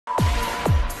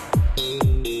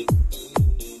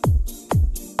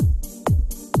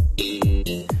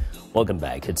Welcome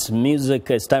back. It's music.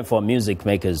 It's time for our Music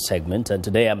Makers segment, and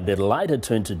today I'm delighted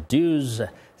to introduce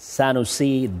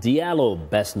Sanoussy Diallo,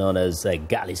 best known as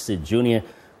Gallice Jr.,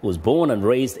 who was born and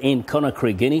raised in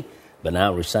Conakry, Guinea, but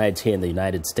now resides here in the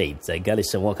United States.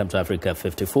 Gallice, welcome to Africa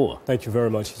 54. Thank you very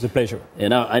much. It's a pleasure.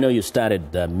 And I know you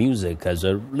started music as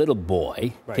a little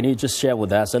boy. Right. Can you just share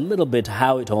with us a little bit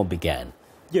how it all began?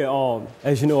 Yeah,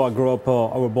 as you know, I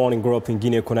was born and grew up in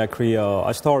Guinea, Conakry.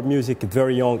 I started music at a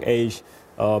very young age.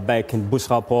 Back in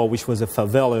Busrapor, which was a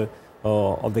favela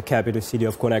of the capital city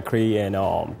of Conakry. And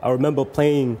I remember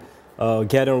playing,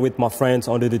 gathering with my friends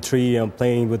under the tree and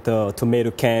playing with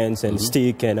tomato cans and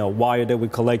stick and wire that we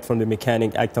collect from the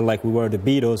mechanic, acting like we were the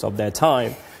Beatles of that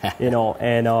time, you know.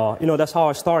 And, you know, that's how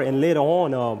I started. And later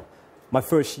on, my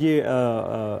first year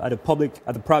at a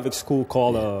private school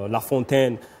called La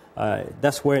Fontaine,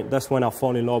 that's when I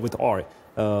fell in love with art.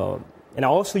 And I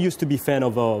also used to be a fan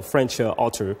of a French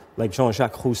author like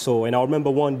Jean-Jacques Rousseau. And I remember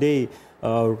one day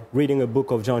reading a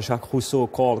book of Jean-Jacques Rousseau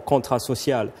called Contrat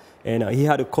Social. And he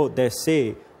had a quote that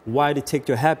said, why to take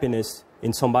your happiness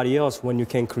in somebody else when you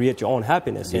can create your own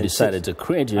happiness? You decided to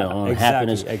create your own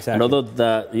happiness. Exactly. And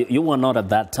although you were not at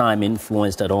that time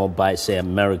influenced at all by, say,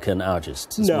 American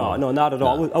artists. No, not at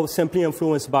all. I was simply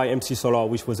influenced by MC Solar,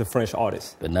 which was a French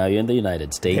artist. But now you're in the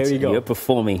United States. There you go. You're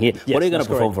performing here. Yes, what are you going to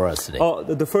perform for us today?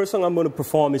 The first song I'm going to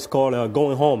perform is called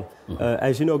Going Home.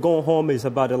 As you know, Going Home is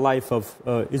about the life of,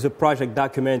 is a project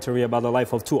documentary about the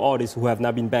life of two artists who have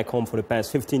not been back home for the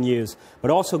past 15 years.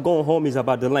 But also Going Home is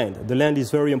about the land. The land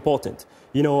is very important.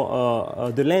 You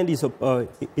know, the land is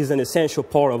an essential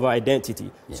part of our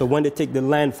identity. Yeah. So when they take the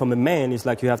land from a man, it's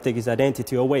like you have to take his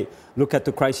identity away. Look at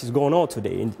the crisis going on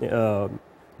today,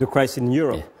 the crisis in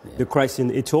Europe, the crisis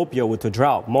in Ethiopia with the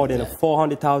drought. More than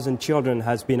 400,000 children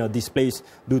has been displaced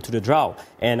due to the drought.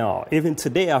 And even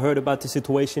today, I heard about the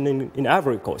situation in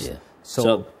Ivory Coast. Yeah.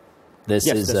 So this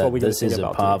is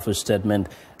a powerful statement.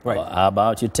 Right. How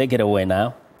about you take it away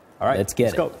now? All right. Let's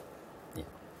get it. Go.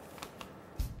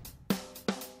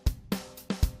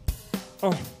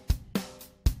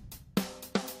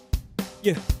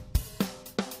 Yeah.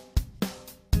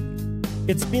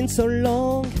 It's been so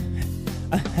long,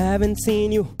 I haven't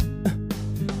seen you.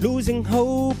 Losing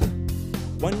hope,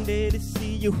 one day to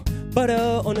see you. But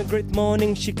on a great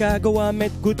morning, Chicago, I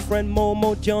met good friend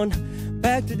Momo John.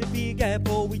 Back to the Big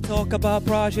Apple, we talk about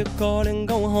project call and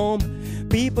going home.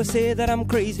 People say that I'm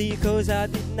crazy cause I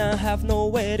did not have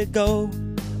nowhere to go.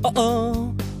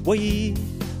 We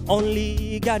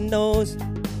only God knows.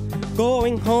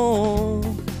 Going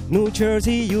home, New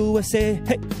Jersey, USA.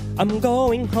 Hey, I'm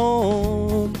going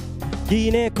home.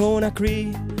 Guinea,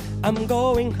 Conakry, I'm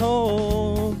going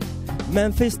home.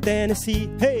 Memphis, Tennessee.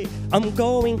 Hey, I'm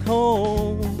going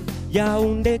home.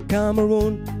 Yaoundé,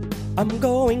 Cameroon, I'm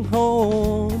going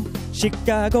home.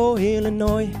 Chicago,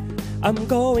 Illinois, I'm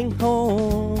going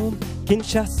home.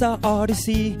 Kinshasa,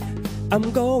 RDC,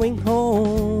 I'm going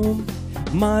home.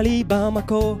 Mali,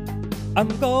 Bamako, I'm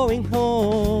going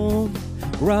home.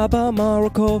 Rabat,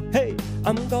 Morocco, hey,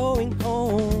 I'm going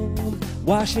home.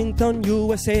 Washington,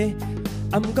 USA,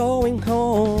 I'm going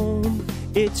home.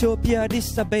 Ethiopia,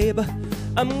 Addis Ababa,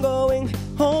 I'm going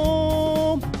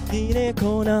home. Guinea,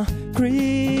 Conakry,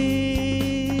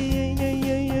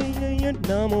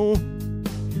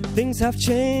 things have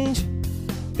changed.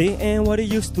 They ain't what it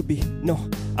used to be. No,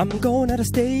 I'm going out of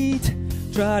state,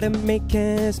 try to make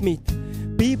ends meet.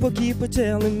 People keep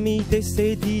telling me, they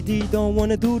say DD don't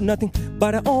wanna do nothing.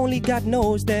 But only God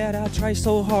knows that I try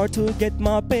so hard to get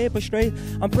my paper straight.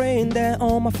 I'm praying that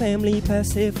all my family pass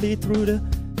safely through the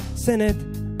Senate.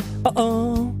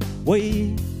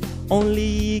 Wait,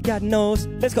 only God knows.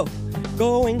 Let's go.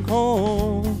 Going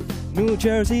home, New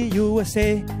Jersey,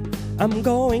 USA. I'm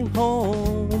going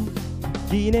home.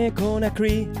 Guinea,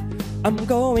 Conakry, I'm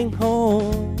going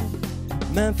home.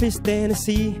 Memphis,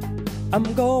 Tennessee,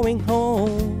 I'm going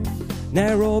home.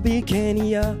 Nairobi,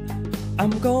 Kenya,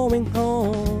 I'm going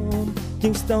home.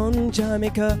 Kingston,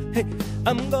 Jamaica, hey,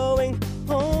 I'm going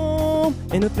home.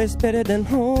 In a place better than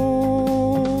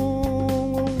home.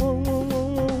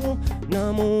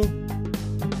 Namo.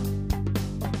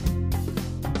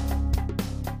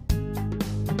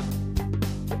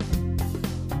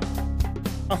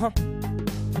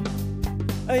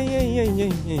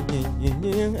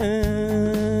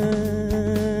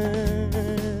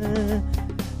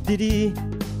 Didi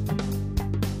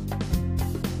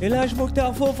Elaj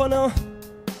Mokhtar Fofana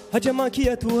Hajamaki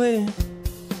Atoure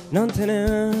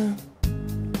Nantana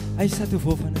Aïssatou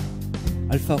Fofana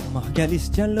Alpha Omar Gallice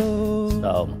Diallo.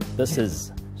 So this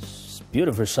is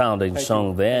beautiful sounding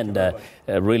song there,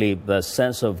 and really the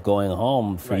sense of going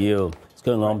home for you, it's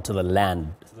going home to the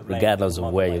land, regardless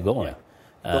of where you're going.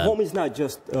 But home is not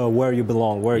just where you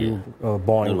belong, where you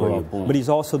born and grow up, but it's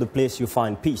also the place you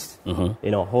find peace. You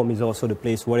know, home is also the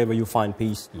place wherever you find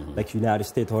peace, like United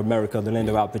States or America, the land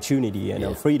of opportunity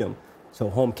and freedom. So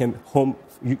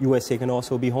USA can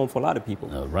also be home for a lot of people.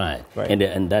 Right.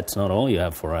 And that's not all you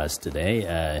have for us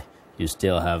today. You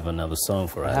still have another song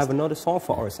for us. I have another song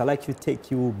for us. I'd like to take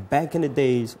you back in the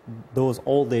days, those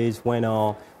old days when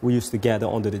we used to gather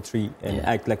under the tree and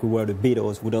act like we were the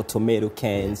Beatles with our tomato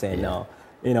cans and,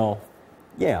 you know,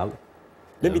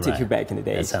 let me take you back in the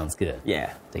days. That sounds good.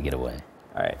 Yeah. Take it away.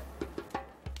 All right.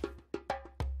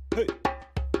 Hey.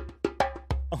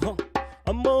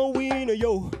 I'm a winner,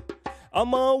 yo.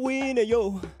 I'm a winner,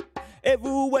 yo.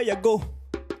 Everywhere I go,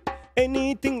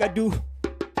 anything I do,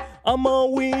 I'm a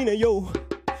winner, yo.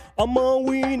 I'm a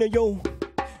winner, yo.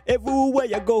 Everywhere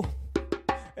I go,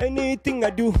 anything I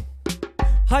do,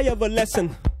 I have a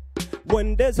lesson.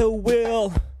 When there's a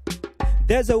will,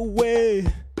 there's a way.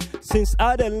 Since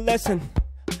adolescent,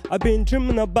 I've been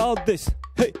dreaming about this.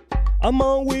 Hey, I'm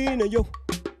a winner, yo.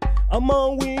 I'm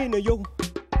a winner, yo.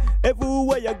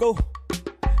 Everywhere I go,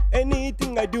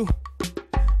 anything I do,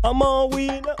 I'm a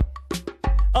winner.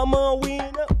 I'm a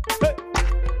winner. Hey.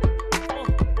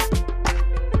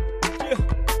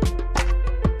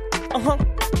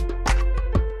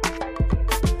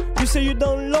 You say you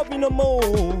don't love me no more.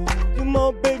 You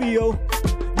my baby, yo.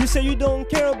 You say you don't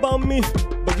care about me,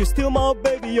 but you still my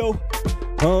baby, yo.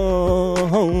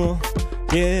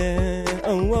 Yeah.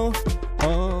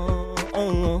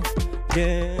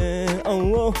 Yeah.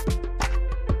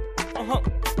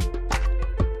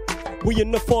 We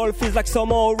in the fall, feels like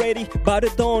summer already. By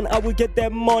the dawn, I will get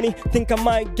that money. Think I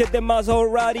might get them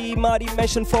Maserati. Mighty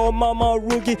mention for Mama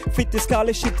Rugi. Fit the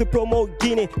scholarship to promote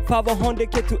Guinea.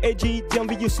 500K to AG.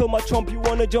 Envy you so much, Trump. You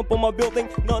wanna jump on my building?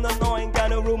 No, ain't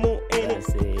got no room in it.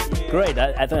 Great.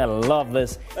 I think I love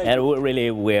this. And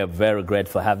we're very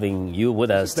grateful for having you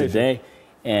with us today.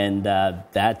 And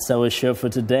that's our show for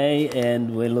today.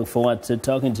 And we look forward to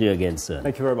talking to you again soon.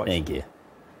 Thank you very much. Thank you.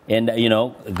 And,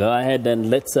 go ahead and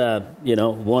let's,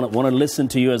 want to listen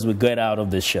to you as we get out of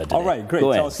this show today. All right, great.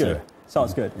 Go Sounds ahead, good.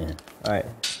 Sounds good. Yeah. All right.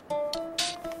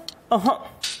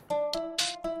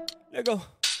 Let go.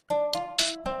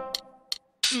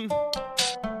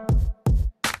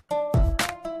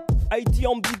 Haïti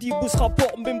en BD, Boost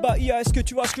rapport, Mbemba IA, est-ce que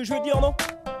tu vois ce que je veux dire, non?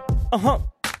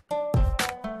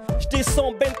 Je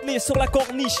descends Bentley sur la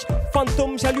corniche.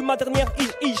 Fantôme, j'allume ma dernière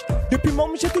ige. Depuis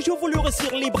môme, j'ai toujours voulu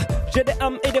réussir libre. J'ai des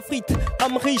âmes et des frites,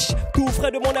 âmes riches. Tout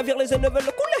frais de mon navire, les ailes ne veulent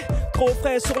couler. Trop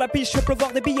frais sur la piste, je peux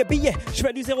voir des billets. Je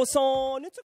fais du 0-100.